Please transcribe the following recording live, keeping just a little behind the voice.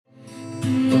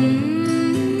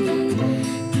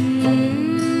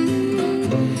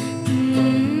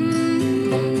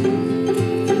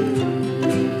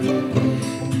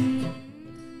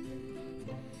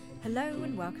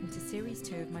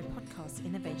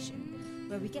Innovation,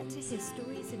 where we get to hear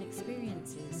stories and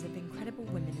experiences of incredible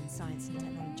women in science and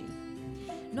technology.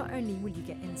 Not only will you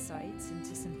get insights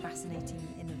into some fascinating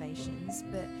innovations,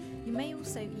 but you may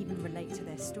also even relate to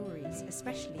their stories,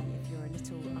 especially if you're a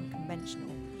little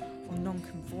unconventional or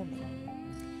non-conforming.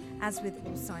 As with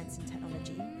all science and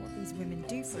technology, what these women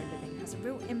do for a living has a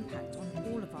real impact on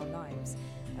all of our lives,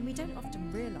 and we don't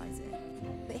often realise it.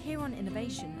 But here on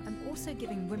Innovation, I'm also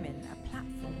giving women a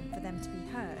platform for them to be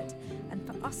heard and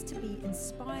for us to be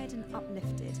inspired and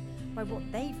uplifted by what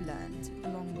they've learned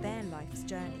along their life's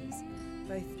journeys,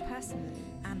 both personally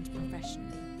and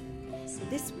professionally. So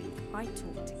this week, I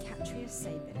talked to Katria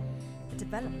Sabin, a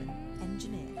development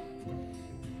engineer.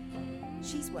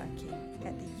 She's working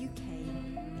at the UK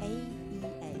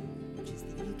AEA, which is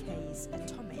the UK's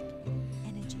Atomic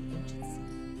Energy Agency.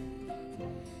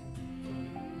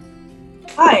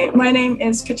 Hi, my name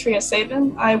is Katria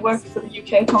Sabin. I work for the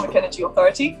UK Atomic Energy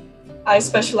Authority. I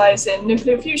specialise in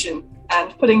nuclear fusion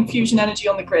and putting fusion energy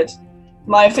on the grid.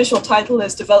 My official title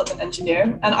is Development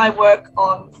Engineer, and I work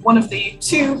on one of the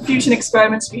 2 fusion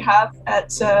experiments we have at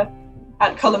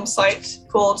Culham site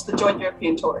called the Joint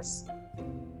European Torus.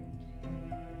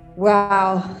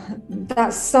 Wow,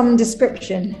 that's some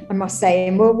description, I must say,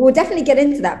 and we'll definitely get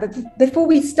into that. But before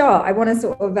we start, I want to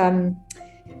sort of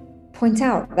point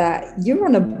out that you're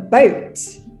on a boat,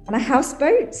 on a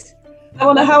houseboat. I'm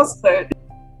on a houseboat.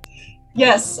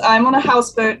 Yes, I'm on a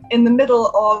houseboat in the middle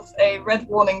of a red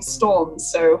warning storm,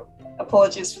 so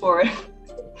apologies for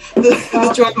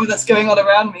the drama that's going on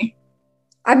around me.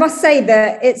 I must say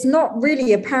that it's not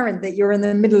really apparent that you're in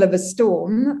the middle of a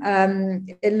storm.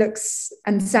 It looks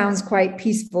and sounds quite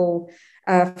peaceful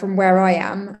from where I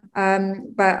am.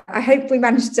 But I hope we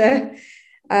managed to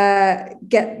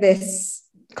get this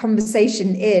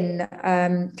conversation in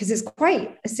because it's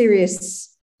quite a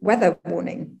serious weather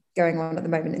warning going on at the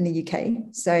moment in the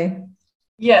UK. So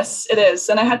yes, it is.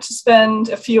 And I had to spend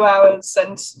a few hours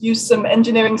and use some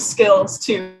engineering skills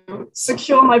to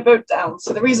secure my boat down.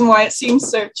 So the reason why it seems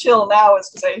so chill now is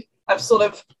because I've sort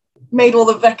of made all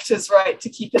the vectors right to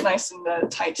keep it nice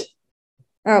and tight.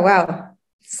 Oh, wow.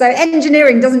 So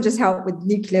engineering doesn't just help with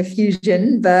nuclear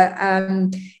fusion, but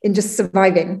in just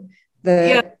surviving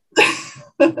the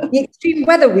extreme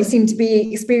weather we seem to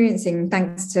be experiencing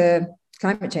thanks to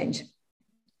climate change.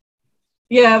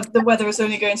 Yeah, the weather is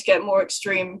only going to get more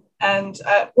extreme. And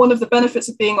one of the benefits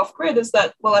of being off-grid is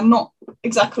that, well, I'm not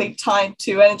exactly tied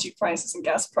to energy prices and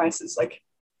gas prices like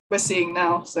we're seeing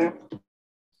now. So,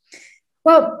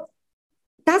 well,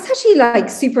 that's actually like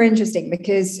super interesting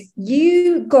because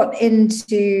you got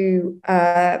into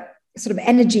sort of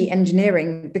energy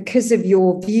engineering because of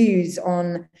your views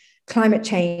on climate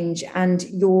change and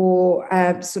your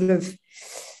sort of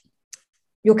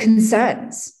your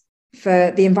concerns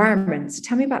for the environment. So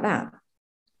tell me about that.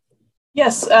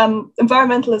 Yes,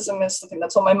 environmentalism is something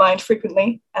that's on my mind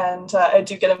frequently, and I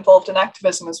do get involved in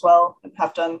activism as well, and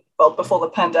have done, well, before the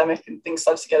pandemic and things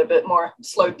started to get a bit more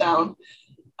slowed down.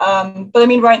 But I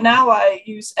mean, right now I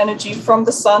use energy from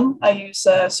the sun. I use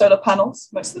solar panels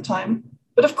most of the time.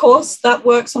 But of course, that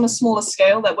works on a smaller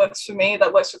scale. That works for me,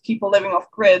 that works for people living off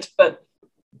grid. But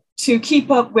to keep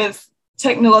up with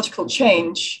technological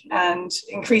change and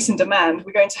increase in demand,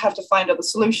 we're going to have to find other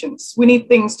solutions. We need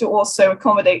things to also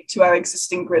accommodate to our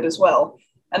existing grid as well.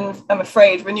 And I'm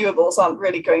afraid renewables aren't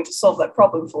really going to solve that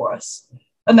problem for us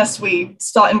unless we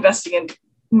start investing in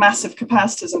massive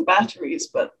capacitors and batteries,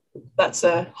 but that's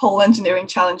a whole engineering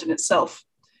challenge in itself.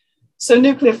 So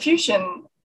nuclear fusion,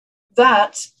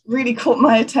 that really caught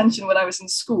my attention when I was in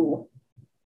school.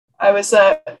 I was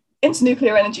into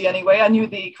nuclear energy anyway. I knew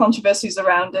the controversies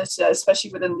around it,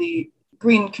 especially within the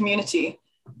green community.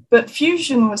 But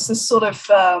fusion was this sort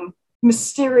of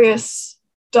mysterious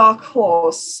dark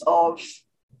horse of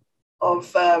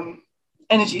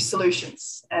energy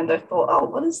solutions. And I thought, oh,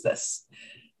 what is this?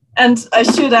 And I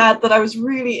should add that I was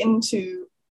really into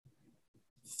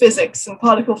physics and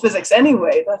particle physics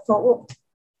anyway. I thought, well,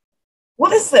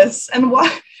 what is this? And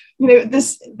why,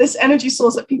 this energy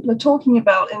source that people are talking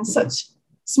about in such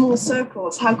small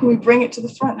circles, how can we bring it to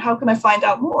the front? How can I find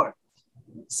out more?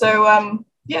 So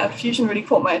fusion really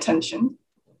caught my attention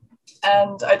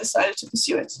and I decided to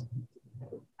pursue it.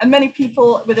 And many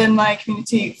people within my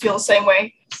community feel the same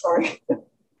way. Sorry.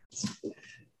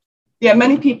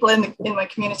 Many people in my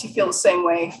community feel the same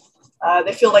way.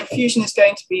 They feel like fusion is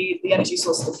going to be the energy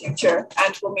source of the future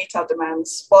and will meet our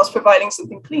demands whilst providing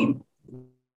something clean.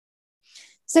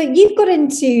 So you've got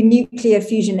into nuclear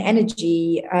fusion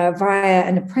energy via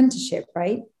an apprenticeship,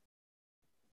 right?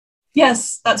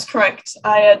 Yes, that's correct.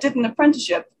 I did an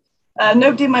apprenticeship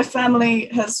Nobody in my family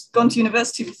has gone to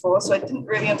university before, so I didn't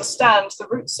really understand the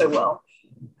routes so well.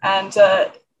 And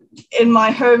in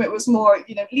my home, it was more,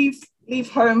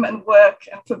 leave home and work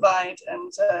and provide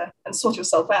and sort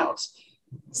yourself out.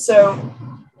 So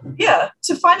yeah,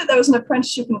 to find that there was an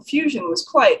apprenticeship in fusion was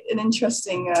quite an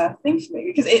interesting thing for me,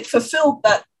 because it fulfilled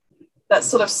that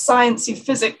sort of sciencey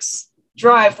physics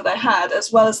drive that I had,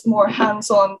 as well as the more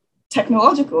hands-on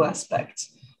technological aspect.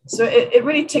 So it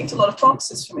really ticked a lot of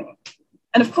boxes for me.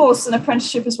 And of course, an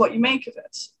apprenticeship is what you make of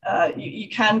it. You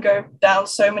can go down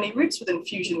so many routes within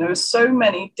fusion. There are so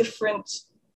many different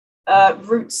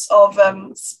routes of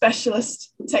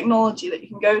specialist technology that you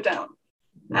can go down.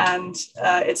 And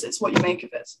it's what you make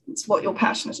of it. It's what you're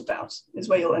passionate about is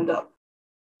where you'll end up.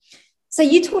 So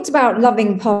you talked about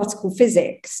loving particle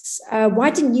physics. Why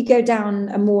didn't you go down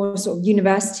a more sort of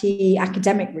university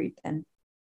academic route then?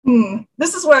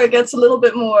 This is where it gets a little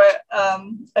bit more,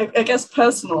 I guess,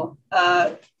 personal.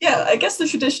 I guess the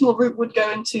traditional route would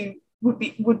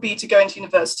be to go into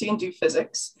university and do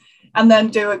physics, and then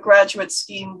do a graduate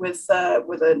scheme with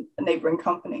a neighboring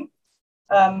company.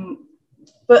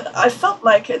 But I felt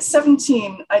like at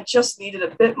 17, I just needed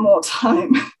a bit more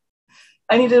time.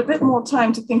 I needed a bit more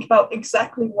time to think about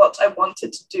exactly what I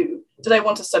wanted to do. Did I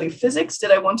want to study physics? Did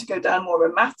I want to go down more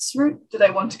of a maths route? Did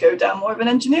I want to go down more of an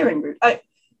engineering route?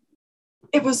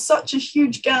 It was such a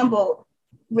huge gamble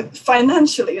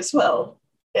financially as well.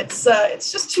 It's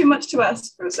just too much to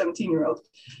ask for a 17-year-old.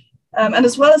 And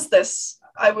as well as this,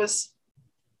 I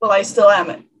still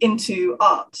am into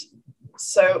art.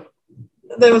 So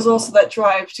there was also that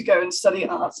drive to go and study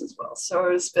arts as well. So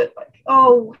I was a bit like,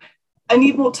 I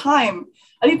need more time.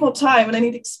 I need more time and I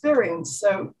need experience.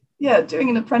 So yeah, doing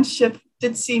an apprenticeship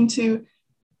did seem to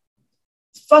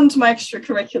fund my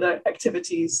extracurricular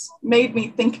activities, made me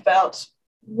think about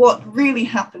what really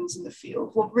happens in the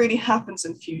field, what really happens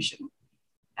in fusion.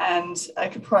 And I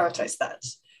could prioritize that.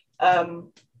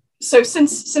 So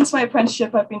since my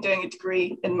apprenticeship, I've been doing a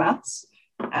degree in maths,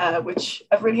 which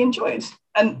I've really enjoyed.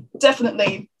 And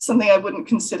definitely something I wouldn't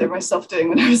consider myself doing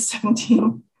when I was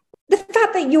 17. The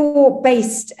fact that you're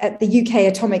based at the UK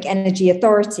Atomic Energy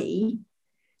Authority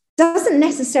doesn't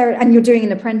necessarily, and you're doing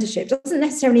an apprenticeship, doesn't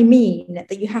necessarily mean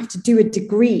that you have to do a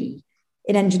degree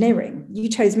in engineering. You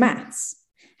chose maths.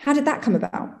 How did that come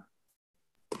about?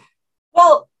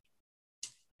 Well,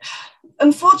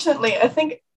 unfortunately, I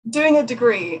think doing a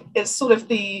degree is sort of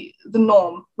the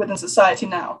norm within society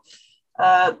now,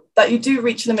 that you do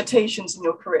reach limitations in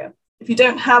your career. If you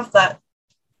don't have that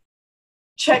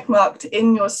checkmarked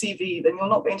in your CV, then you're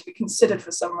not going to be considered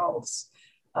for some roles.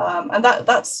 And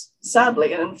that's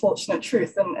sadly an unfortunate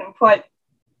truth, and quite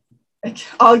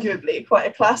arguably quite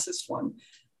a classist one,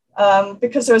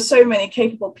 because there are so many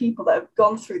capable people that have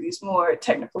gone through these more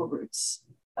technical routes,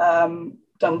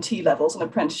 done T-levels and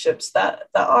apprenticeships that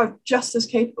are just as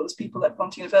capable as people that have gone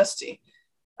to university.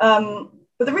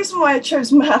 But the reason why I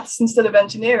chose maths instead of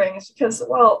engineering is because,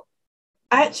 well,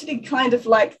 I actually kind of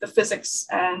like the physics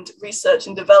and research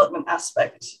and development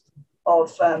aspect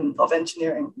of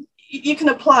engineering. You can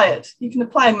apply it. You can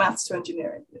apply maths to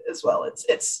engineering as well.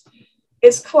 It's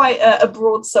quite a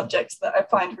broad subject that I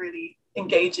find really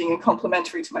engaging and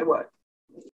complementary to my work.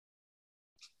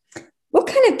 What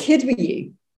kind of kid were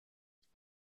you?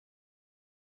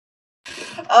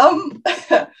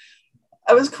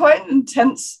 I was quite an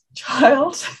intense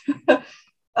child.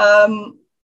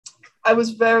 I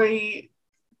was very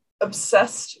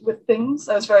obsessed with things.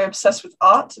 I was very obsessed with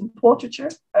art and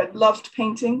portraiture. I loved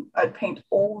painting. I'd paint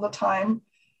all the time,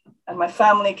 and my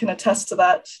family can attest to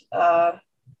that.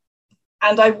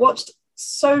 And I watched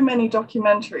so many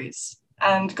documentaries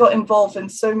and got involved in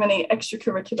so many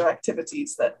extracurricular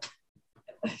activities that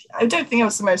I don't think I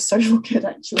was the most social kid,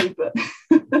 actually, but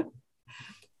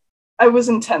I was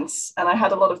intense and I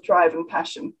had a lot of drive and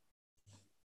passion.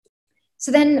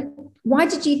 So then why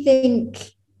did you think,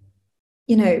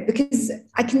 because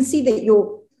I can see that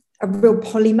you're a real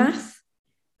polymath.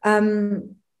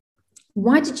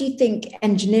 Why did you think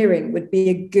engineering would be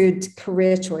a good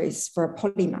career choice for a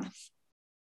polymath?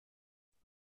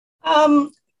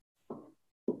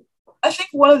 I think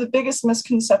one of the biggest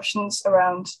misconceptions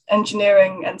around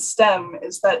engineering and STEM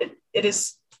is that it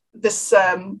is this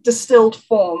distilled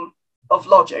form of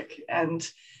logic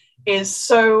and is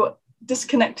so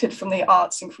disconnected from the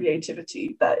arts and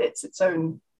creativity that it's its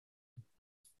own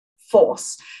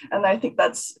force. And I think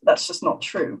that's just not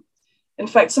true. In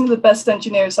fact, some of the best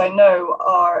engineers I know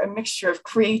are a mixture of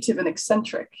creative and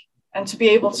eccentric, and to be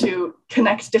able to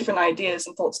connect different ideas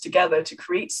and thoughts together to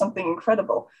create something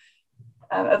incredible.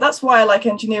 That's why I like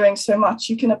engineering so much.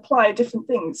 You can apply different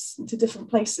things into different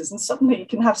places, and suddenly you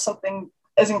can have something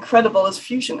as incredible as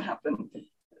fusion happen.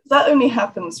 That only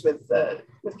happens with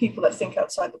people that think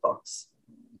outside the box.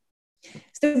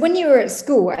 So when you were at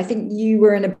school, I think you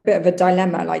were in a bit of a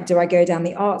dilemma. Like, do I go down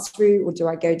the arts route or do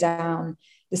I go down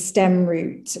the STEM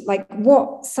route? Like,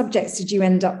 what subjects did you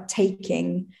end up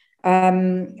taking?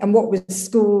 And what was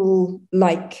school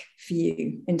like for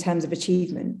you in terms of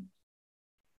achievement?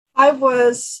 I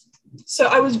was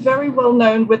very well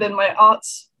known within my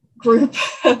arts group.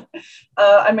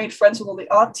 I made friends with all the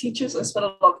art teachers. I spent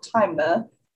a lot of time there.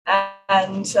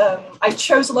 And I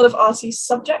chose a lot of arty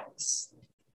subjects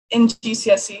in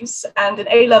GCSEs, and in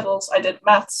A-levels, I did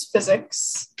maths,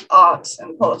 physics, art,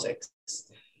 and politics.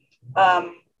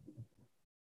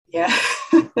 Yeah,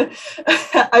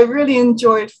 I really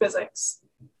enjoyed physics.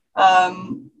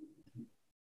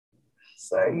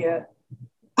 So yeah,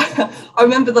 I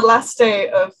remember the last day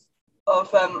of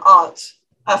art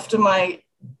after my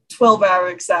 12-hour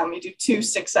exam. You do 2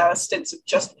 6-hour stints of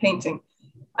just painting.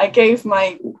 I gave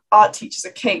my art teachers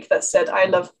a cake that said, "I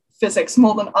love physics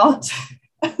more than art."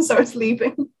 So I was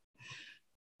leaving.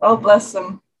 Oh, bless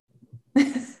them.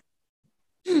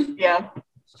 Yeah.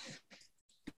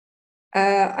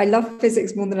 I love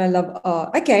physics more than I love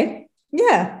art. Okay.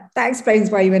 Yeah. That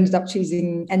explains why you ended up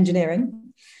choosing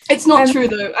engineering. It's not true,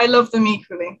 though. I love them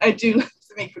equally. I do love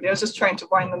them equally. I was just trying to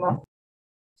wind them up.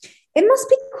 It must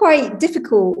be quite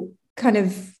difficult kind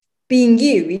of being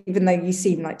you, even though you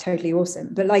seem like totally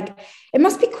awesome. But like, it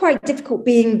must be quite difficult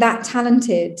being that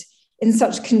talented in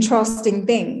such contrasting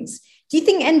things. Do you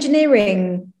think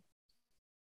engineering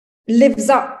lives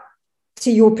up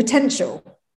to your potential?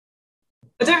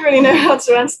 I don't really know how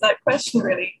to answer that question,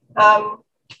 really.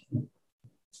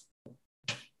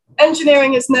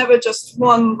 Engineering is never just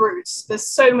one route. There's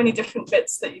so many different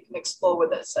bits that you can explore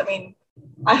with it. I mean,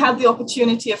 I had the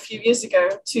opportunity a few years ago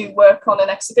to work on an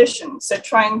exhibition, so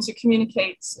trying to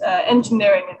communicate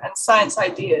engineering and science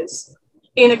ideas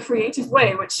in a creative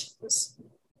way, which was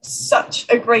such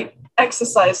a great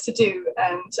exercise to do,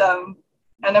 and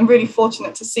I'm really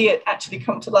fortunate to see it actually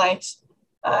come to light.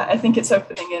 I think it's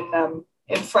opening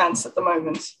in France at the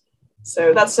moment,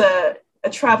 so that's a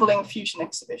traveling fusion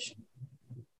exhibition.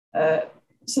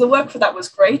 So the work for that was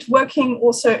great. Working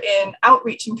also in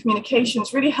outreach and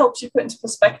communications really helps you put into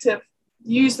perspective,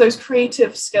 use those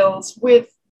creative skills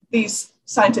with these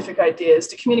scientific ideas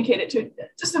to communicate it to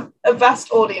just a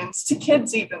vast audience, to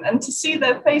kids even, and to see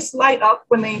their face light up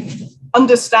when they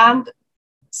understand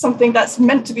something that's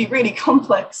meant to be really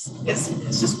complex. It's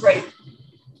just great.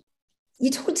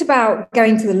 You talked about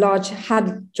going to the Large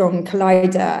Hadron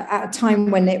Collider at a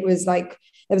time when it was like,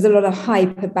 there was a lot of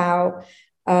hype about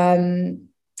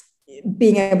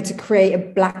being able to create a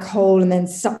black hole and then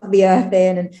suck the Earth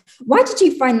in. And why did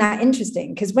you find that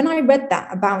interesting? Because when I read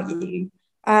that about you,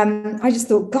 I just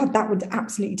thought, God, that would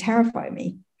absolutely terrify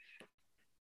me.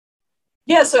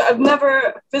 Yeah, so I've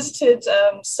never visited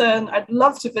CERN. I'd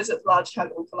love to visit Large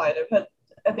Hadron Collider, but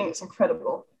I think it's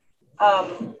incredible.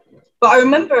 But I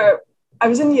remember I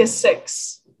was in year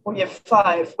 6 or year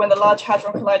 5 when the Large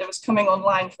Hadron Collider was coming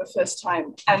online for the first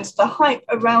time, and the hype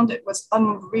around it was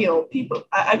unreal.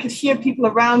 I could hear people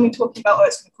around me talking about, oh,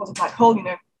 it's going to cause a black hole, you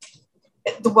know,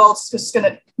 the world's just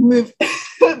going to move,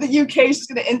 the UK is just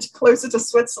going to inch closer to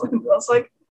Switzerland. I was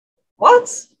like,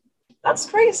 what? That's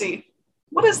crazy.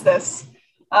 What is this?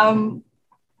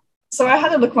 So I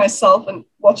had a look myself and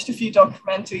watched a few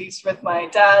documentaries with my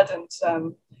dad,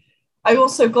 and I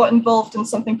also got involved in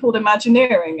something called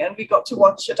Imagineering, and we got to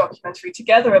watch a documentary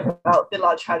together about the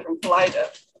Large Hadron Collider.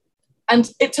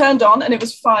 And it turned on and it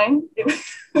was fine.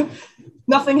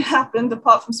 Nothing happened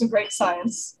apart from some great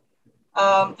science.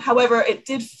 However, it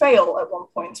did fail at one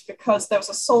point because there was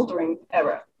a soldering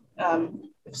error,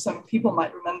 if some people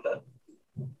might remember.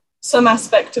 Some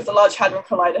aspect of the Large Hadron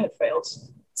Collider had failed.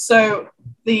 So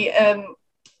the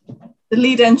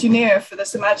lead engineer for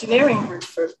this Imagineering group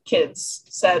for kids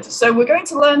said, so we're going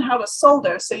to learn how to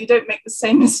solder so you don't make the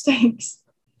same mistakes.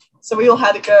 So we all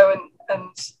had to go, and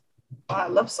I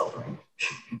love soldering.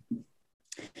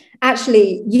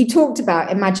 Actually, you talked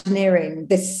about Imagineering,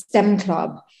 this STEM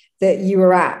club that you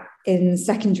were at in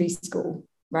secondary school,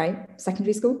 right?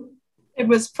 Secondary school? It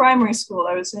was primary school.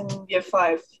 I was in year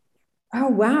 5. Oh,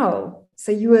 wow.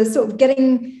 So you were sort of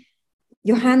getting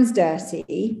your hands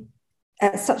dirty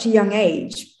at such a young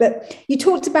age. But you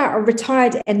talked about a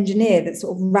retired engineer that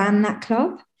sort of ran that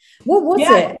club. What was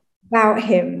it about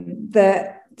him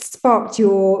that sparked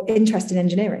your interest in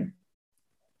engineering?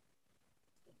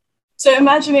 So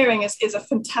Imagineering is a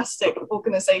fantastic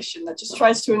organization that just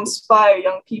tries to inspire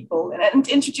young people and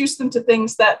introduce them to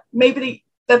things that maybe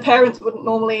their parents wouldn't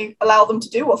normally allow them to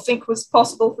do or think was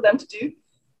possible for them to do.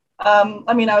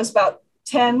 I mean, I was about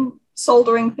 10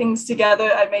 soldering things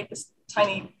together. I made this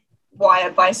tiny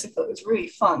wire bicycle. It was really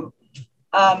fun.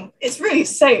 It's really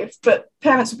safe, but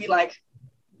parents would be like,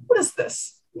 what is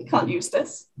this? You can't use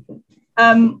this.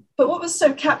 But what was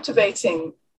so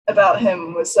captivating about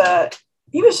him was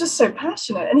he was just so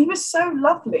passionate and he was so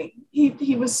lovely.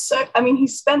 He was so, I mean, he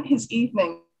spent his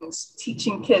evenings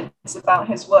teaching kids about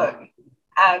his work.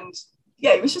 And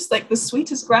yeah, he was just like the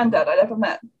sweetest granddad I'd ever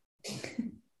met.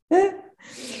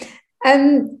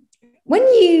 When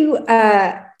you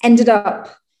ended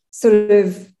up sort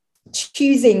of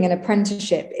choosing an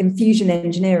apprenticeship in fusion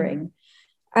engineering,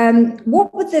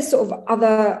 what were the sort of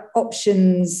other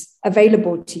options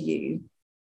available to you?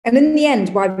 And in the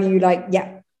end, why were you like,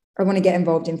 yeah, I want to get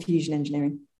involved in fusion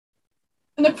engineering?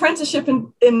 An apprenticeship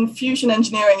in fusion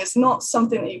engineering is not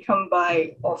something that you come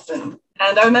by often.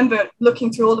 And I remember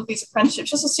looking through all of these apprenticeships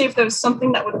just to see if there was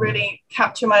something that would really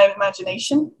capture my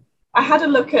imagination. I had a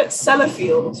look at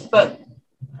Sellafield, but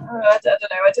I don't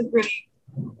know, I didn't really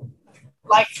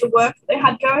like the work they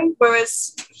had going.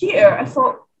 Whereas here, I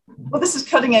thought, well, this is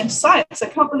cutting edge science. I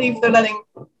can't believe they're letting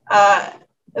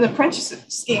an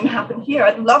apprenticeship scheme happen here.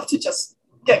 I'd love to just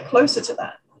get closer to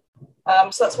that.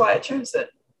 So that's why I chose it.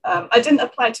 I didn't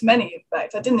apply to many, in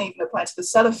fact. I didn't even apply to the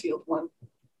Sellafield one.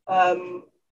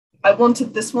 I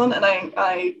wanted this one, and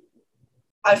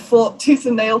I fought tooth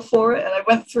and nail for it, and I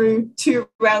went through 2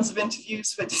 rounds of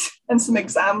interviews and some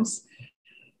exams.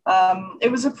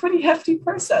 It was a pretty hefty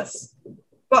process,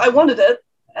 but I wanted it,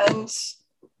 and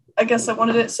I guess I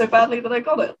wanted it so badly that I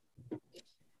got it.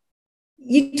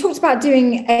 You talked about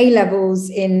doing A-levels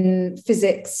in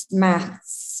physics,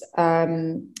 maths,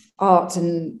 art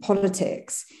and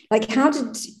politics. Like, how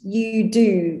did you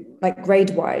do, like,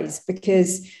 grade-wise?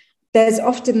 Because there's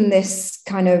often this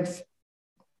kind of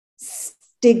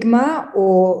stigma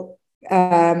or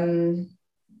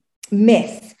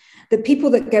myth that people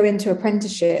that go into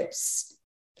apprenticeships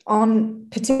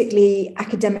aren't particularly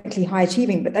academically high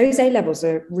achieving, but those A-levels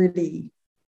are really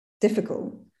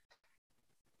difficult.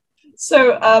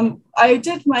 So I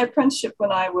did my apprenticeship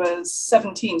when I was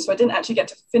 17, so I didn't actually get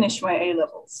to finish my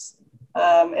A-levels.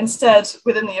 Instead,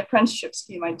 within the apprenticeship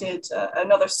scheme, I did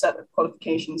another set of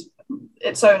qualifications,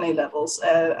 its own A-levels,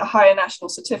 a higher national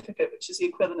certificate, which is the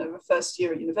equivalent of a first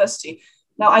year at university.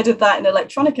 Now, I did that in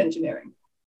electronic engineering.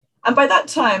 And by that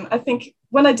time, I think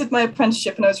when I did my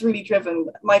apprenticeship and I was really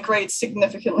driven, my grades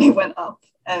significantly went up.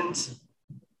 And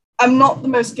I'm not the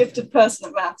most gifted person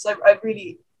at maths.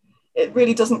 It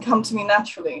really doesn't come to me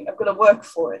naturally. I've got to work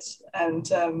for it. And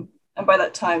by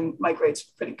that time, my grades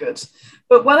were pretty good.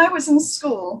 But when I was in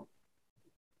school,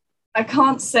 I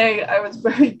can't say I was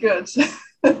very good.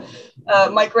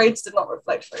 My grades did not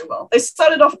reflect very well. They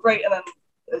started off great and then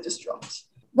they just dropped.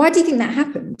 Why do you think that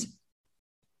happened?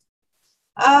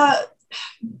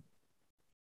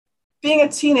 Being a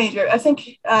teenager, I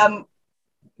think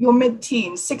your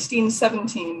mid-teens, 16,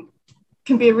 17,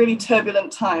 can be a really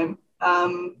turbulent time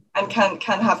and can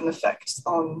have an effect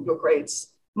on your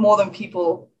grades more than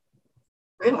people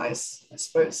realize, I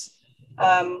suppose.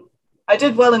 I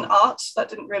did well in art.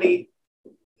 That really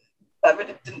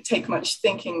didn't take much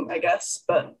thinking, I guess,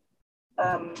 but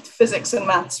physics and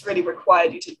maths really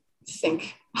required you to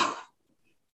think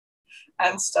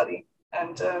and study.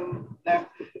 And no,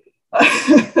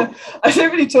 I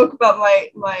don't really talk about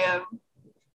my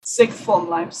sixth form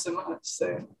life so much.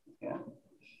 So yeah.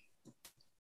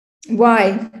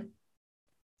 Why?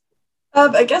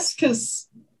 I guess because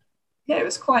it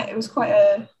was quite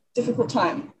a difficult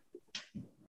time.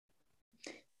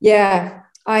 Yeah,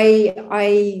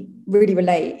 I really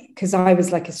relate because I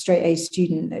was like a straight A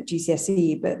student at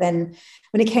GCSE, but then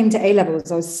when it came to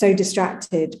A-levels, I was so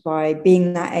distracted by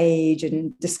being that age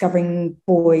and discovering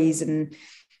boys and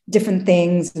different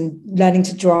things and learning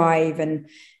to drive and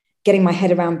getting my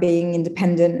head around being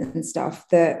independent and stuff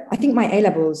that I think my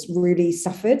A-levels really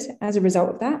suffered as a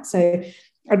result of that. So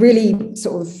I really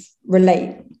sort of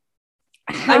relate.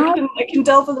 I can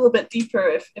delve a little bit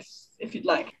deeper if you'd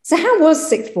like. So how was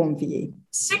sixth form for you?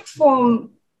 Sixth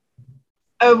form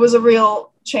was a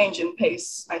real change in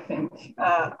pace, I think.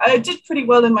 I did pretty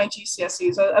well in my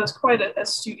GCSEs. I was quite a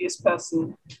studious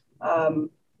person when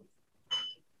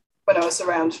I was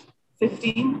around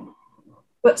 15.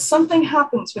 But something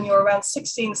happens when you're around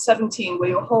 16, 17, where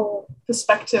your whole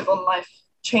perspective on life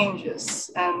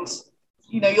changes. And,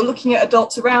 you're looking at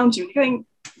adults around you and you're going,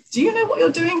 do you know what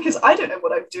you're doing? Because I don't know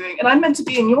what I'm doing. And I'm meant to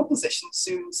be in your position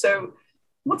soon. So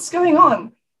what's going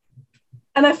on?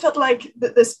 And I felt like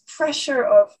that this pressure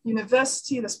of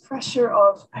university, this pressure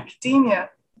of academia,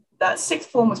 that sixth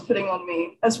form was putting on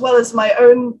me, as well as my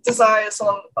own desires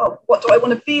on, oh, what do I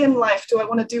want to be in life? Do I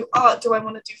want to do art? Do I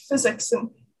want to do physics?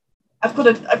 And I've got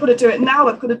to do it now.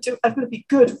 I've got to be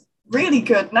good, really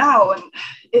good now. And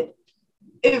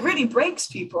it really breaks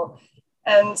people.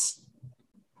 And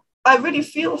I really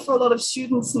feel for a lot of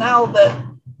students now that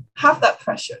have that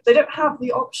pressure. They don't have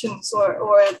the options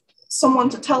or someone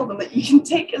to tell them that you can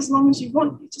take as long as you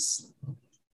want. You just,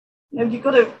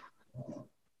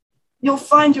 you'll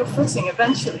find your footing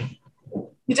eventually.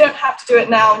 You don't have to do it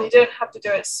now, and you don't have to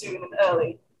do it soon and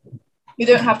early. You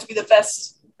don't have to be the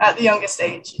best at the youngest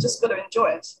age. You just got to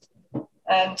enjoy it.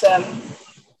 And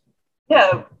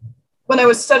when I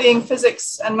was studying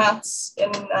physics and maths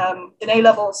in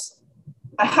A-levels,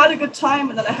 I had a good time,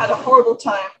 and then I had a horrible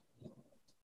time.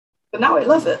 But now I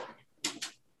love it.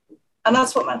 And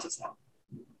that's what matters now.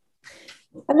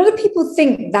 A lot of people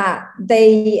think that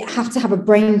they have to have a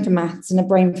brain for maths and a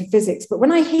brain for physics. But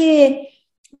when I hear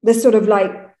the sort of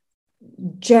like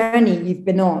journey you've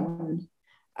been on,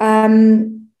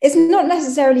 it's not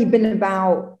necessarily been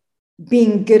about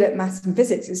being good at maths and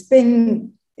physics. It's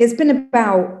been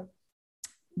about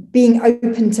being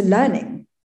open to learning.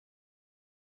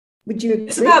 Would you agree?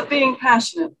 It's about being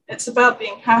passionate. It's about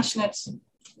being passionate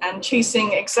and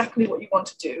chasing exactly what you want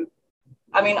to do.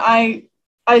 I mean, I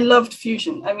loved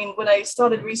fusion. I mean, when I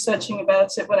started researching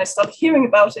about it, when I started hearing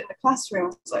about it in the classroom, I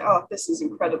was like, oh, this is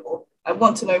incredible. I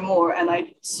want to know more. And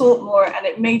I sought more, and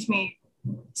it made me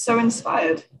so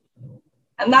inspired.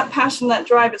 And that passion, that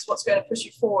drive is what's going to push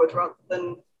you forward rather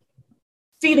than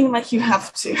feeling like you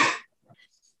have to.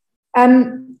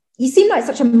 You seem like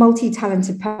such a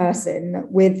multi-talented person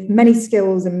with many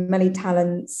skills and many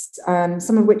talents,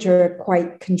 some of which are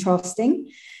quite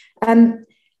contrasting. And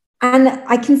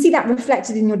I can see that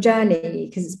reflected in your journey,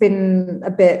 because it's been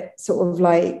a bit sort of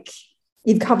like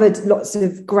you've covered lots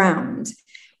of ground.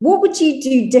 What would you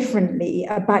do differently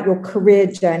about your career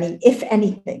journey, if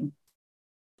anything?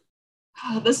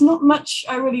 There's not much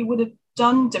I really would have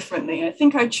done differently. I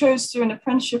think I chose to do an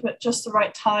apprenticeship at just the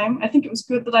right time. I think it was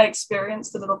good that I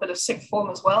experienced a little bit of sixth form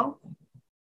as well.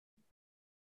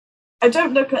 I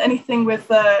don't look at anything with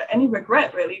any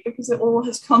regret, really, because it all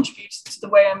has contributed to the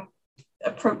way I'm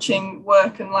approaching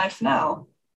work and life now.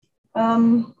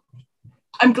 I'm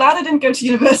glad I didn't go to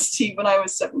university when I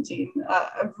was 17.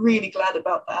 I'm really glad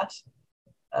about that.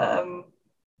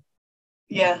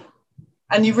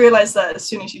 And you realize that as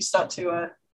soon as you start to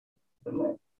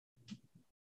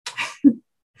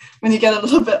when you get a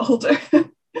little bit older.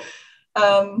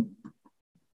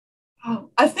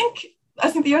 I think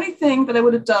the only thing that I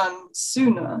would have done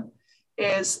sooner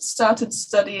is started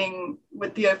studying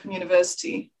with the Open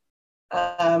University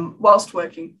whilst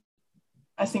working.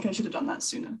 I think I should have done that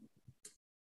sooner.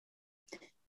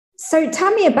 So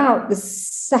tell me about the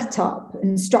setup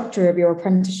and structure of your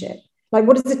apprenticeship. Like,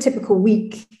 what does a typical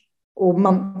week or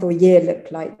month or year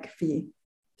look like for you?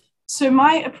 So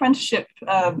my apprenticeship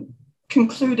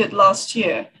concluded last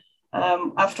year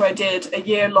after I did a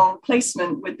year-long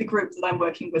placement with the group that I'm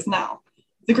working with now.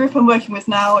 The group I'm working with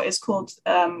now is called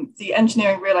the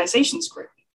Engineering Realizations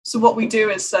Group. So what we do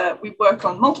is we work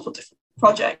on multiple different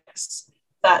projects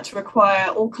that require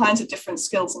all kinds of different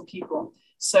skills and people.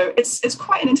 So it's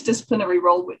quite an interdisciplinary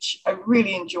role, which I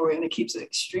really enjoy, and it keeps it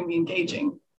extremely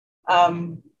engaging.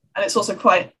 And it's also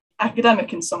quite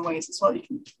academic in some ways as well. You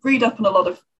can read up on a lot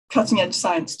of cutting-edge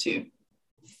science too.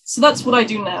 So that's what I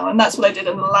do now, and that's what I did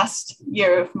in the last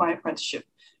year of my apprenticeship.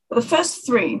 But the first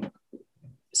three,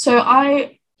 so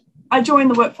I joined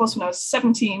the workforce when I was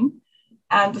 17,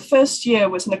 and the first year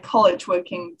was in a college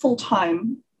working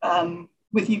full-time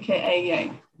with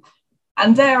UKAEA.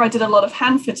 And there I did a lot of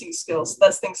hand-fitting skills.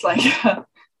 That's things like,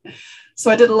 so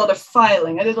I did a lot of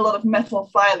filing. I did a lot of metal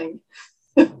filing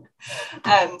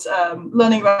and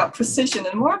learning about precision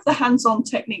and more of the hands-on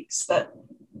techniques that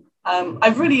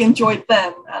I really enjoyed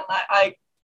then. And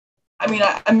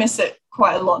I miss it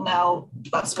quite a lot now.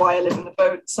 That's why I live in the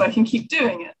boat, so I can keep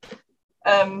doing it.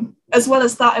 As well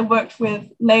as that, I worked with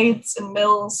lathes and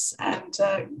mills and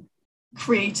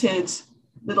created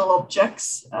little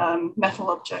objects,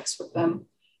 metal objects with them.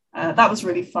 That was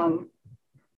really fun.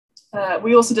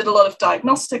 We also did a lot of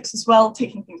diagnostics as well,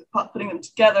 taking things apart, putting them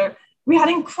together. We had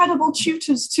incredible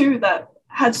tutors too that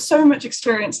had so much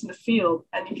experience in the field,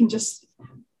 and you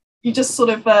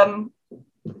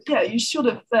should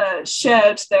have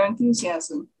shared their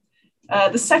enthusiasm.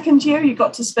 The second year, you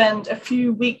got to spend a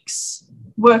few weeks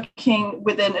working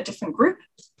within a different group,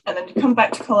 and then you come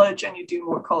back to college and you do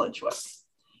more college work.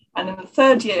 And in the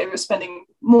third year, you're spending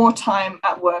more time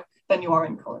at work than you are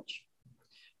in college.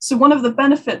 So one of the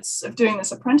benefits of doing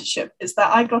this apprenticeship is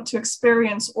that I got to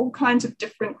experience all kinds of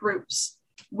different groups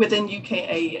within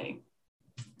UKAEA.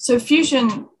 So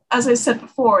fusion, as I said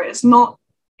before, is not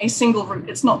a single route.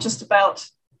 It's not just about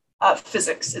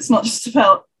physics. It's not just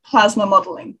about plasma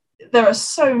modeling. There are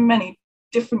so many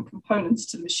different components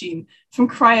to the machine, from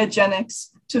cryogenics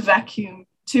to vacuum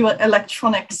to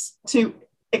electronics to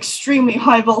extremely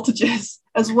high voltages,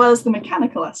 as well as the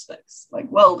mechanical aspects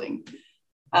like welding.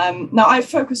 Now I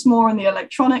focus more on the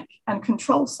electronic and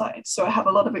control side. So I have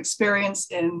a lot of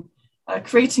experience in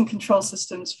creating control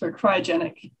systems for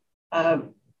cryogenic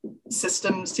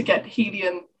systems to get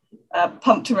helium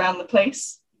pumped around the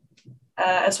place.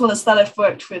 As well as that, I've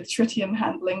worked with tritium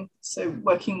handling, so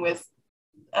working with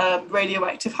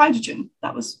radioactive hydrogen.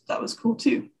 That was cool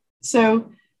too.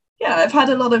 So yeah, I've had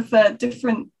a lot of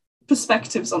different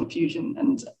perspectives on fusion,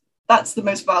 and that's the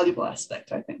most valuable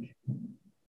aspect, I think.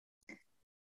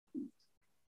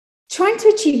 Trying to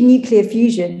achieve nuclear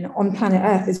fusion on planet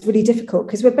Earth is really difficult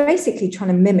because we're basically trying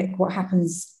to mimic what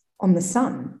happens on the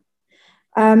sun.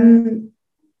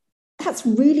 That's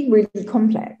really, really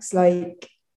complex. Like,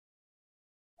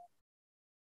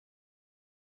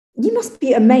 you must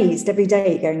be amazed every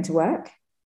day going to work.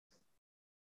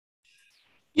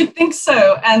 You'd think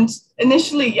so. And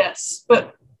initially, yes,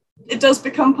 but it does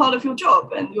become part of your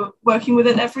job and you're working with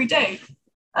it every day.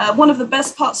 One of the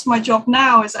best parts of my job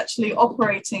now is actually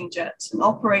operating jets and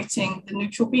operating the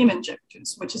neutral beam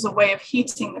injectors, which is a way of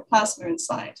heating the plasma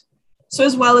inside. So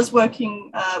as well as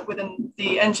working within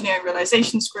the engineering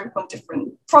realizations group on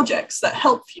different projects that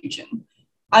help fusion,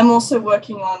 I'm also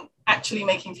working on actually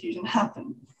making fusion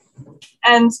happen.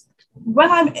 And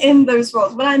when I'm in those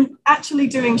roles, when I'm actually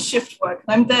doing shift work,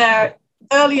 and I'm there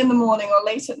early in the morning or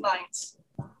late at night,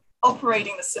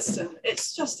 operating the system,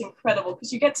 it's just incredible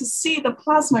because you get to see the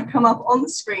plasma come up on the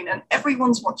screen and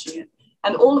everyone's watching it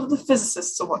and all of the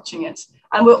physicists are watching it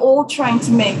and we're all trying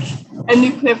to make a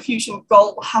nuclear fusion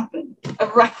goal happen, a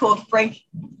record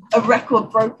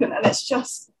broken, and it's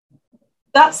just,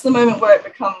 that's the moment where it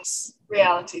becomes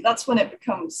reality. That's when it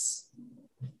becomes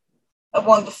a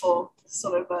wonderful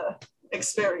sort of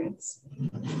experience.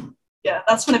 Yeah,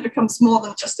 that's when it becomes more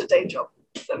than just a day job,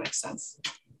 if that makes sense.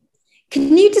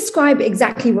 Can you describe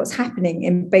exactly what's happening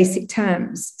in basic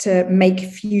terms to make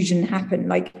fusion happen?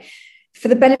 Like, for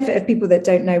the benefit of people that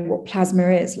don't know what plasma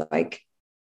is, like,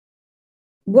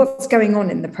 what's going on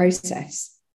in the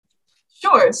process?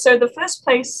 Sure. So the first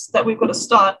place that we've got to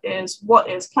start is, what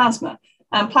is plasma?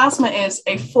 And plasma is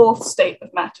a fourth state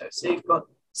of matter. So you've got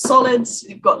solids,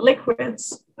 you've got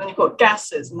liquids, and you've got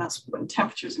gases, and that's when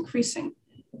temperature is increasing.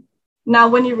 Now,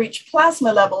 when you reach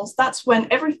plasma levels, that's when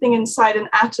everything inside an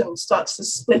atom starts to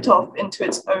split off into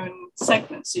its own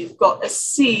segments. So you've got a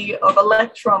sea of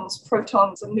electrons,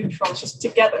 protons, and neutrons just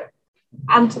together.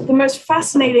 And the most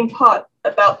fascinating part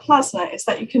about plasma is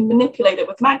that you can manipulate it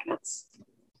with magnets.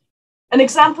 An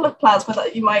example of plasma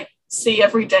that you might see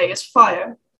every day is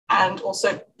fire, and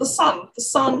also the sun. The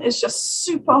sun is just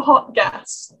super hot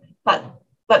gas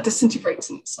that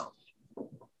disintegrates in itself.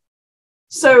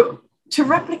 So to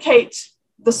replicate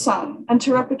the sun and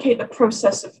to replicate the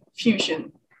process of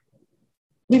fusion,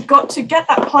 we've got to get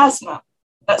that plasma,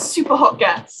 that super hot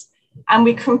gas, and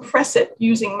we compress it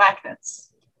using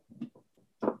magnets.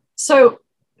 So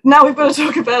now we've got to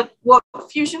talk about what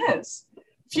fusion is.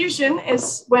 Fusion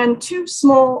is when two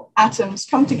small atoms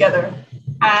come together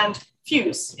and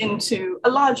fuse into a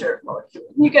larger molecule.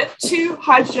 You get two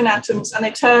hydrogen atoms and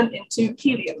they turn into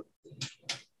helium.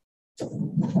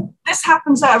 This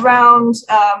happens at around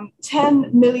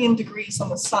 10 million degrees on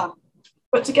the sun.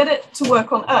 But to get it to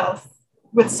work on Earth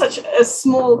with such a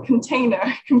small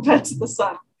container compared to the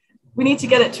sun, we need to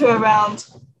get it to around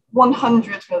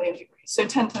 100 million degrees, so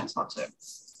 10 times hotter.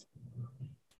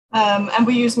 And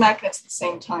we use magnets at the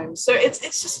same time. So it's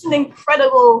just an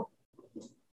incredible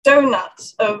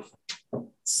donut of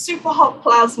super hot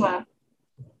plasma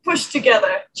pushed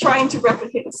together, trying to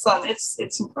replicate the sun.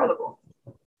 It's incredible.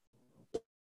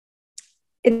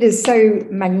 It is so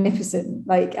magnificent,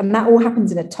 like, and that all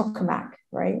happens in a tokamak,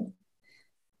 right?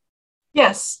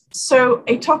 Yes. So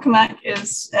a tokamak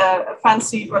is a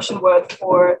fancy Russian word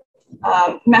for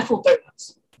metal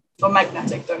donuts or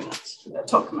magnetic donuts, a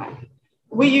tokamak.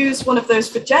 We use one of those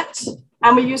for jet,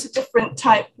 and we use a different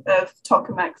type of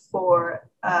tokamak for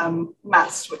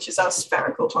MAST, which is our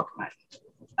spherical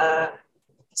tokamak.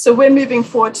 So we're moving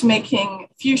forward to making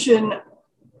fusion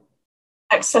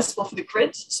accessible for the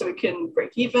grid, so we can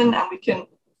break even and we can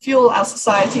fuel our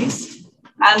societies.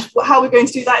 And how we're going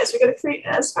to do that is we're going to create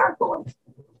a spherical one.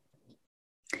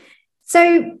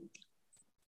 So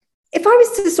if I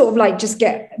was to sort of like just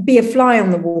be a fly on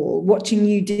the wall, watching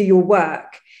you do your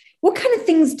work, what kind of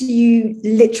things do you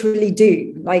literally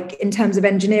do, like in terms of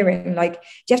engineering? Like,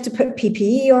 do you have to put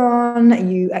PPE on? Are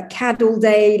you at CAD all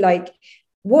day? Like,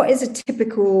 what is a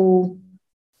typical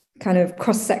kind of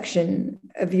cross-section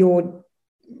of your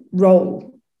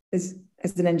role as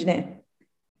an engineer?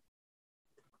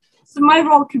 So my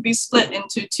role could be split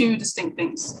into two distinct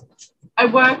things. I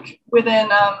work within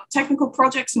technical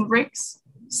projects and rigs.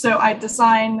 So I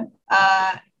design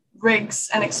rigs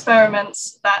and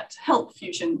experiments that help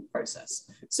fusion process.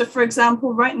 So for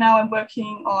example, right now I'm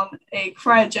working on a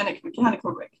cryogenic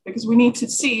mechanical rig because we need to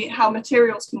see how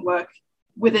materials can work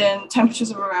within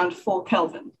temperatures of around 4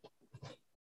 Kelvin.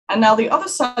 And now the other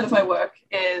side of my work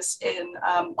is in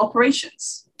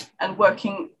operations and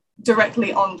working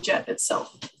directly on jet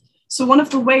itself. So one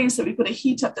of the ways that we've got to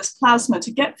heat up this plasma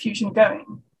to get fusion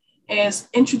going is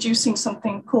introducing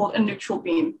something called a neutral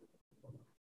beam.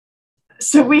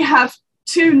 So we have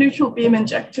 2 neutral beam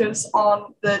injectors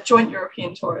on the Joint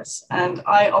European Torus, and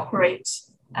I operate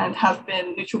and have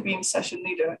been neutral beam session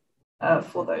leader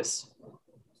for those.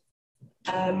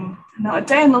 Now, a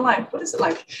day in the life, what is it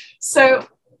like? So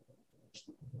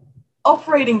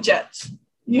operating jet,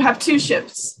 you have 2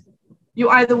 shifts. You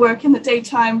either work in the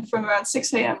daytime from around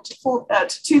 6 a.m. to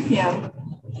 2 p.m.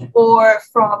 or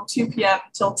from 2 p.m.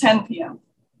 till 10 p.m.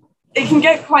 It can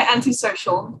get quite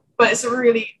antisocial, but it's a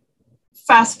really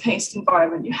fast-paced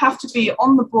environment. You have to be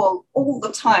on the ball all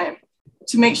the time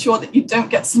to make sure that you don't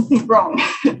get something wrong.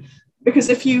 Because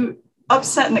if you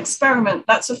upset an experiment,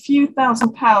 that's a few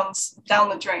 £1,000s down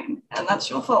the drain, and that's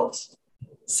your fault.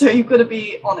 So you've got to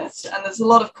be on it, and there's a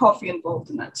lot of coffee involved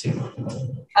in that too.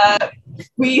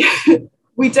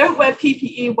 We don't wear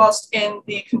PPE whilst in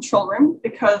the control room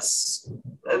because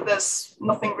there's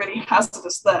nothing really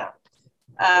hazardous there.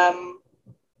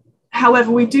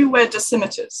 However, we do wear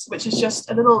dosimeters, which is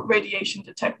just a little radiation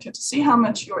detector to see how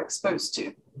much you're exposed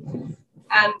to.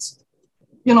 And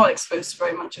you're not exposed to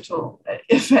very much at all,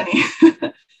 if any,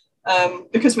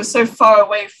 because we're so far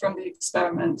away from the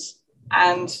experiment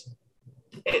and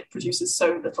it produces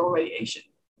so little radiation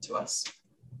to us.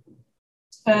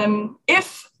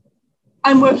 If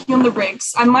I'm working on the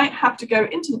rigs, I might have to go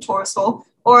into the Torus hall,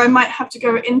 or I might have to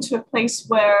go into a place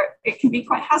where it can be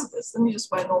quite hazardous. Then you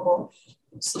just wear normal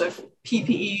sort of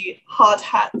PPE, hard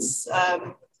hats,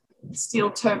 steel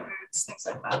toe boots, things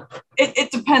like that.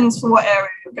 It depends for what area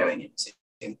you're going into.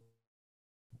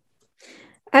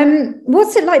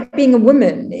 What's it like being a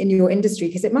woman in your industry?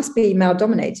 Because it must be male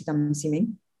dominated, I'm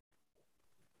assuming.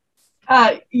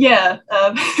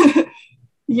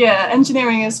 Yeah,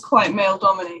 engineering is quite male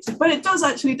dominated, but it does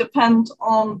actually depend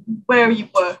on where you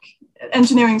work.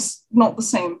 Engineering's not the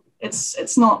same.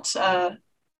 It's not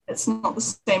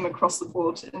the same across the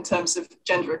board in terms of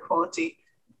gender equality.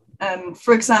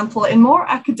 For example, in more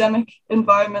academic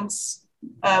environments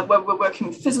where we're working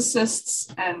with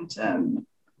physicists and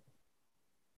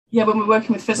when we're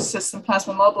working with physicists and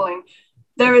plasma modeling,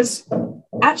 there is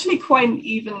actually quite an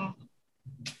even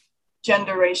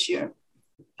gender ratio.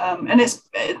 And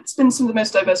it's been some of the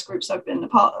most diverse groups I've been a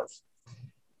part of.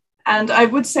 And I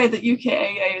would say that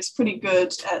UKAA is pretty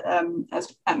good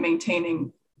at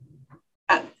maintaining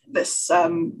at this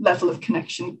level of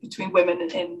connection between women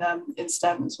in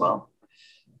STEM as well.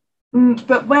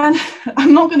 But when,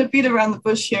 I'm not going to beat around the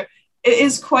bush here, it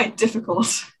is quite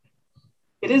difficult.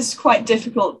 It is quite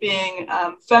difficult being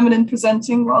feminine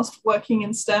presenting whilst working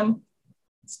in STEM.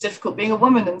 It's difficult being a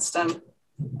woman in STEM.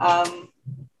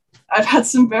 I've had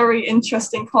some very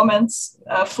interesting comments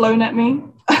flown at me.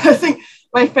 I think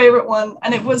my favorite one,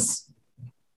 and it was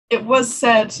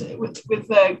said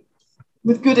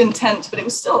with good intent, but it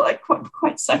was still like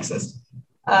quite sexist.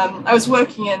 I was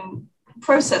working in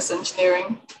process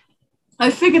engineering. I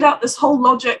figured out this whole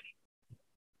logic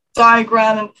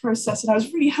diagram and process, and I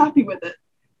was really happy with it.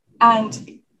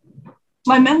 And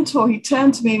my mentor, he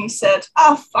turned to me and he said,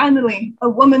 finally, a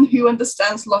woman who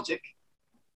understands logic.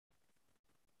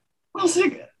 I was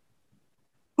like,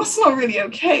 that's not really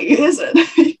okay, is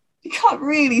it? You can't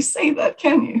really say that,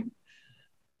 can you?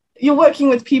 You're working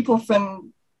with people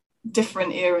from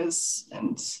different eras,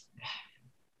 and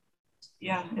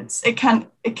yeah, it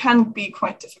can be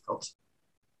quite difficult.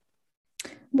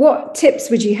 What tips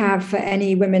would you have for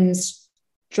any women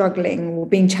struggling or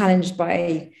being challenged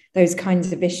by those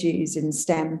kinds of issues in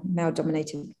STEM,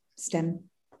 male-dominated STEM?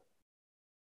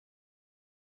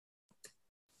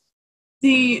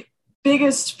 The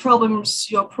biggest problems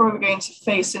you're probably going to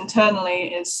face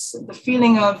internally is the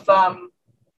feeling of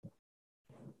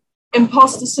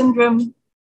imposter syndrome,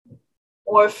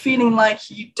 or feeling like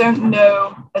you don't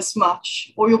know as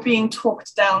much, or you're being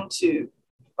talked down to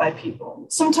by people.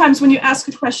 Sometimes when you ask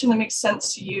a question that makes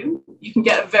sense to you, you can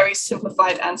get a very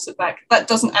simplified answer back that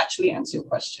doesn't actually answer your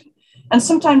question. And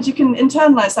sometimes you can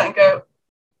internalize that and go,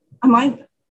 am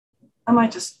I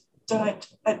just, do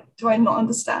I not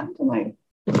understand?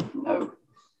 No.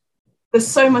 There's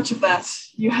so much of that.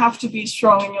 You have to be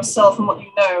strong in yourself and what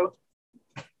you know.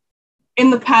 In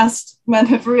the past, men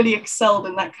have really excelled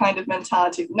in that kind of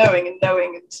mentality of knowing,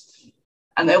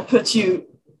 and they'll put you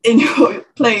in your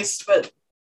place, but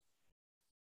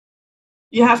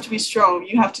you have to be strong.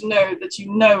 You have to know that you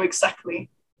know exactly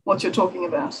what you're talking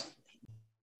about.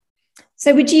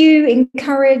 So would you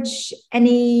encourage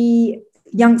any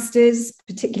youngsters,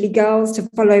 particularly girls, to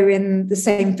follow in the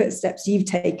same footsteps you've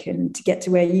taken to get to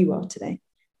where you are today?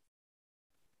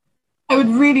 I would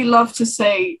really love to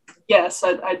say yes.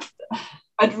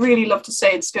 I'd really love to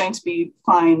say it's going to be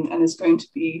fine and it's going to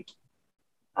be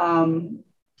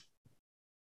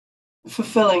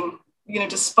fulfilling,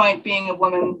 despite being a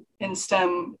woman in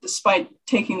STEM, despite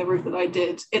taking the route that I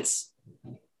did.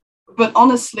 But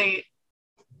honestly,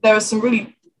 there are some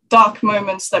really dark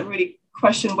moments that really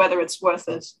question whether it's worth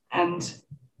it. And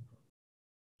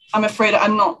I'm afraid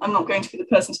I'm not going to be the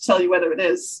person to tell you whether it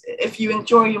is. If you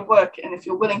enjoy your work and if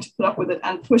you're willing to put up with it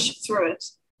and push through it,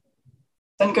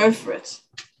 then go for it.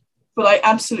 But I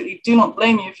absolutely do not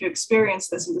blame you if you experience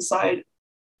this and decide,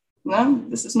 no,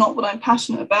 this is not what I'm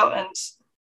passionate about, and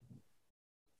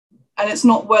it's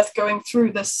not worth going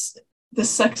through this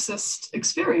sexist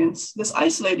experience, this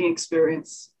isolating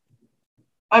experience.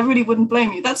 I really wouldn't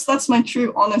blame you. That's my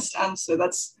true, honest answer.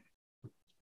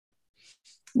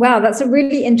 Wow, that's a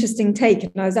really interesting take.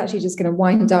 And I was actually just going to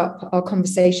wind up our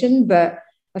conversation, but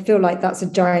I feel like that's a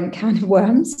giant can of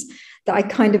worms that I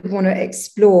kind of want to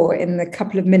explore in the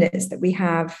couple of minutes that we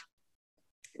have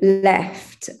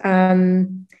left.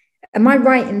 Am I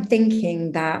right in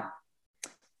thinking that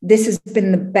this has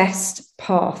been the best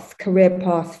career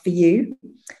path for you?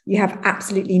 You have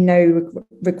absolutely no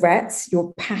regrets.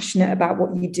 You're passionate about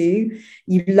what you do.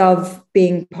 You love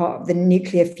being part of the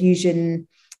nuclear fusion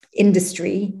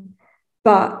industry,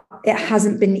 but it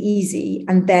hasn't been easy.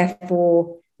 And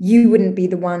therefore, you wouldn't be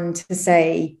the one to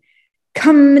say,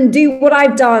 come and do what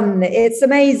I've done. It's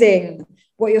amazing.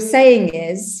 What you're saying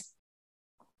is,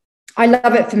 I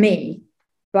love it for me,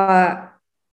 but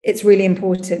it's really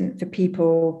important for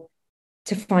people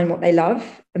to find what they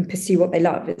love and pursue what they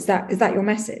love. Is that your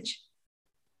message?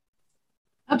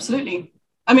 Absolutely.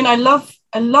 I mean, I love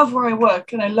where I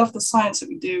work and I love the science that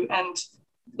we do, and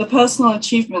the personal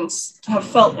achievements have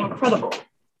felt incredible.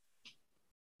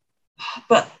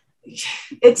 But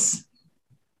it's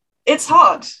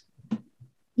hard.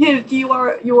 You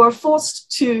are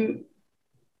forced to,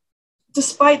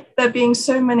 despite there being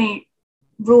so many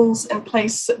rules in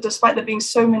place, despite there being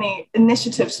so many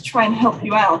initiatives to try and help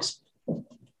you out,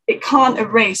 it can't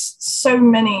erase so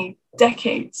many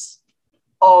decades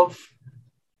of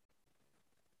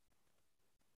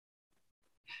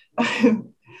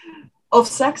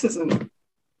sexism.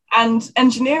 And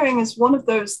engineering is one of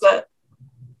those that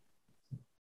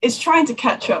is trying to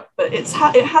catch up, but it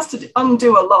has to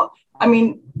undo a lot. I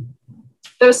mean,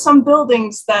 there are some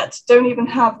buildings that don't even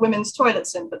have women's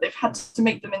toilets in, but they've had to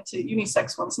make them into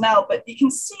unisex ones now. But you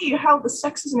can see how the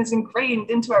sexism is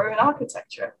ingrained into our own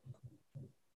architecture.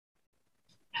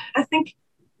 I think,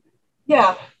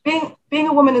 yeah, being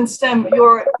a woman in STEM,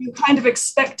 you're kind of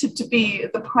expected to be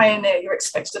the pioneer. You're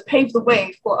expected to pave the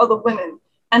way for other women,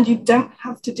 and you don't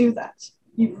have to do that.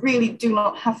 You really do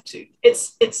not have to.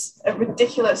 It's a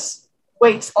ridiculous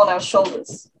weight on our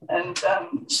shoulders, and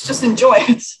just enjoy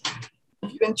it.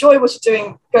 If you enjoy what you're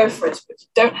doing, go for it, but you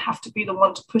don't have to be the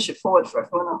one to push it forward for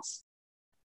everyone else.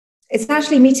 It's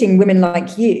actually meeting women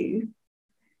like you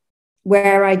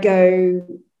where I go,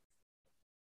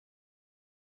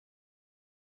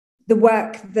 the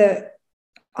work that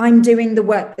I'm doing, the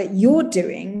work that you're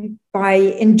doing by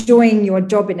enjoying your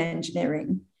job in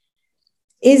engineering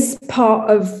is part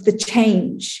of the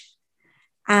change.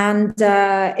 And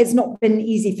it's not been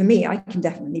easy for me. I can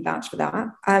definitely vouch for that.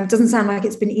 It doesn't sound like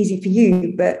it's been easy for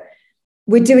you, but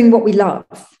we're doing what we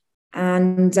love.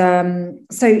 And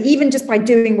so even just by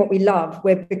doing what we love,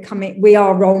 we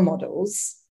are role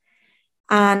models.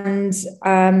 And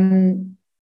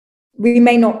we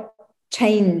may not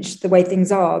change the way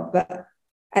things are, but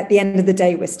at the end of the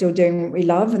day, we're still doing what we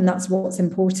love. And that's what's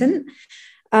important.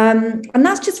 And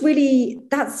that's just really,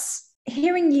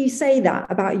 hearing you say that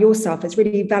about yourself has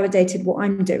really validated what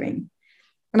I'm doing.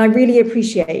 And I really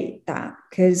appreciate that,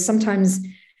 because sometimes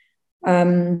I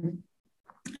can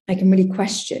really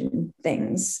question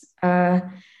things.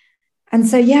 And And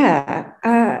so,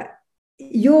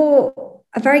 you're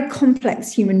a very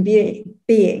complex human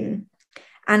being.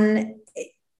 And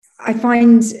I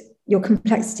find your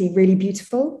complexity really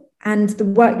beautiful. And the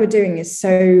work you're doing is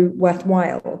so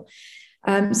worthwhile.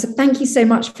 So thank you so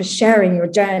much for sharing your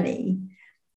journey,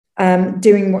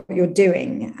 doing what you're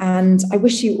doing. And I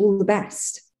wish you all the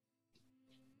best.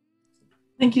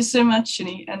 Thank you so much,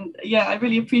 Shini. And yeah, I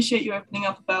really appreciate you opening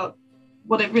up about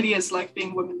what it really is like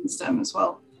being women in STEM as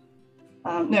well.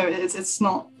 No, it's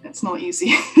not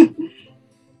easy.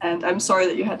 And I'm sorry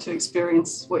that you had to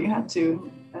experience what you had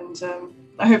to. And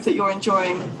I hope that you're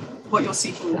enjoying what you're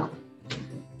seeking now.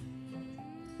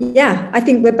 Yeah, I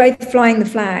think we're both flying the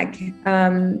flag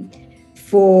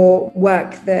for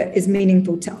work that is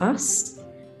meaningful to us.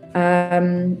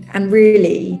 And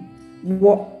really,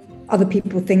 what other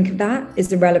people think of that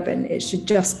is irrelevant. It should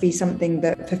just be something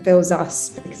that fulfills us,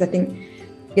 because I think,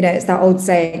 it's that old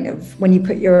saying of when you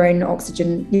put your own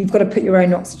oxygen, you've got to put your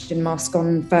own oxygen mask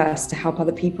on first to help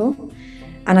other people.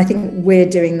 And I think we're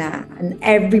doing that. And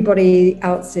everybody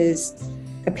else's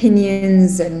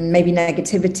opinions and maybe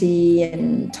negativity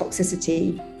and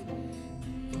toxicity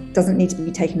doesn't need to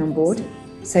be taken on board.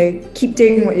 So keep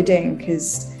doing what you're doing,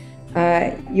 because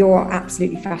you're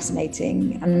absolutely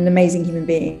fascinating and an amazing human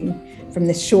being from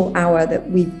this short hour that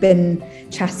we've been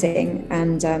chatting.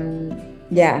 And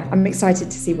I'm excited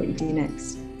to see what you do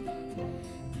next.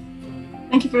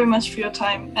 Thank you very much for your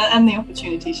time and the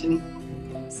opportunity, Shini.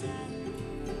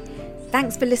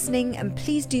 Thanks for listening, and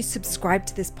please do subscribe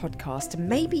to this podcast and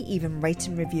maybe even rate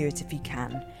and review it if you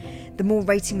can. The more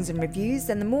ratings and reviews,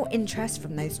 then the more interest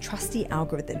from those trusty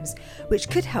algorithms, which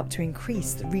could help to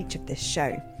increase the reach of this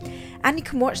show. And you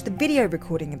can watch the video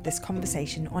recording of this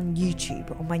conversation on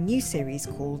YouTube on my new series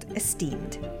called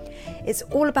Esteemed. It's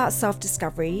all about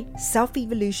self-discovery,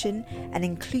 self-evolution, and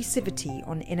inclusivity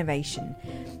on innovation.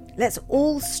 Let's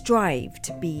all strive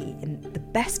to be in the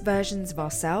best versions of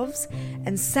ourselves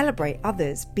and celebrate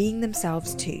others being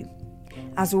themselves too.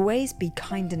 As always, be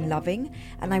kind and loving,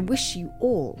 and I wish you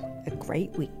all a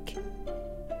great week.